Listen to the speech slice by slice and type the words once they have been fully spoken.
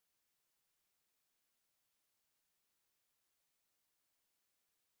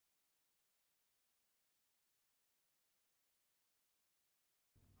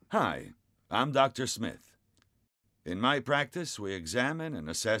Hi, I'm Dr. Smith. In my practice, we examine and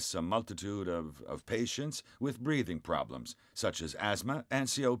assess a multitude of patients with breathing problems, such as asthma and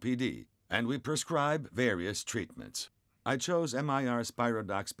COPD, and we prescribe various treatments. I chose MIR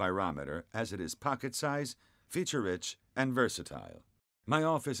Spirodoc Spirometer as it is pocket-size, feature-rich, and versatile. My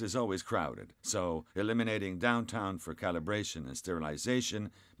office is always crowded, so eliminating downtime for calibration and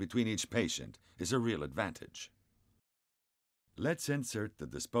sterilization between each patient is a real advantage. Let's insert the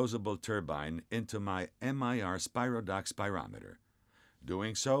disposable turbine into my MIR Spirodoc Spirometer.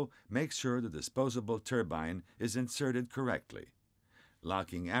 Doing so, make sure the disposable turbine is inserted correctly.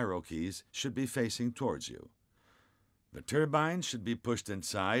 Locking arrow keys should be facing towards you. The turbine should be pushed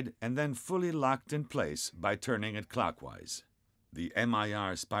inside and then fully locked in place by turning it clockwise. The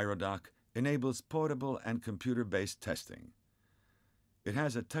MIR Spirodoc enables portable and computer-based testing. It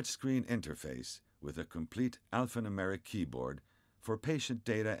has a touchscreen interface with a complete alphanumeric keyboard for patient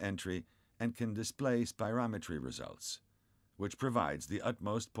data entry and can display spirometry results, which provides the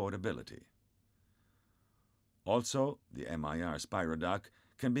utmost portability. Also, the MIR Spirodoc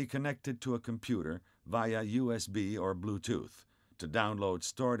can be connected to a computer via USB or Bluetooth to download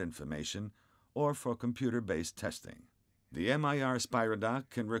stored information or for computer-based testing. The MIR Spirodoc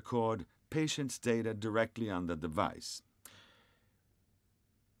can record patient's data directly on the device.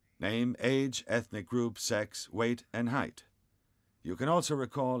 Name, age, ethnic group, sex, weight, and height. You can also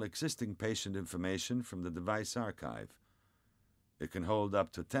recall existing patient information from the device archive. It can hold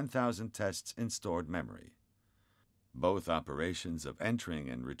up to 10,000 tests in stored memory. Both operations of entering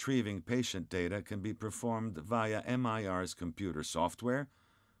and retrieving patient data can be performed via MIR's computer software,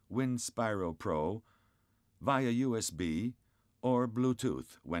 WinSpiro Pro, via USB, or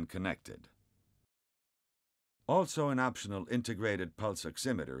Bluetooth when connected. Also, an optional integrated pulse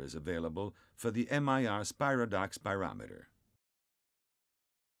oximeter is available for the MIR Spirodoc Spirometer.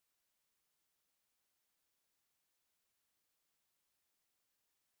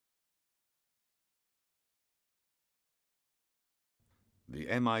 The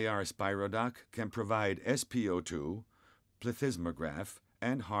MIR Spirodoc can provide SpO2, plethysmograph,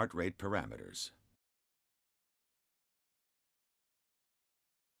 and heart rate parameters.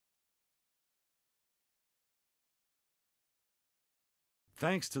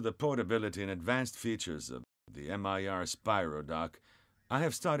 Thanks to the portability and advanced features of the MIR Spirodoc, I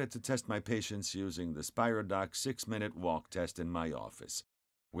have started to test my patients using the Spirodoc 6-minute walk test in my office.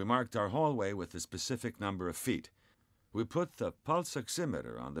 We marked our hallway with a specific number of feet. We put the pulse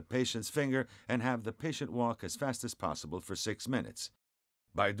oximeter on the patient's finger and have the patient walk as fast as possible for 6 minutes.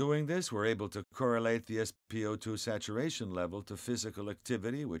 By doing this, we're able to correlate the SpO2 saturation level to physical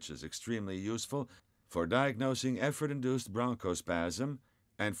activity, which is extremely useful for diagnosing effort-induced bronchospasm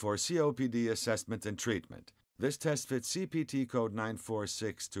and for COPD assessment and treatment. This test fits CPT code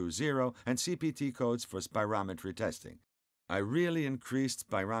 94620 and CPT codes for spirometry testing. I really increased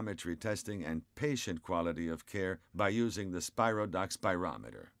spirometry testing and patient quality of care by using the Spirodoc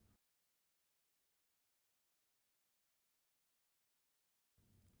Spirometer.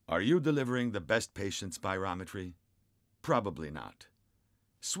 Are you delivering the best patient spirometry? Probably not.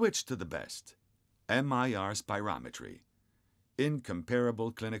 Switch to the best. MIR Spirometry.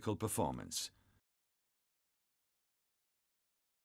 Incomparable clinical performance.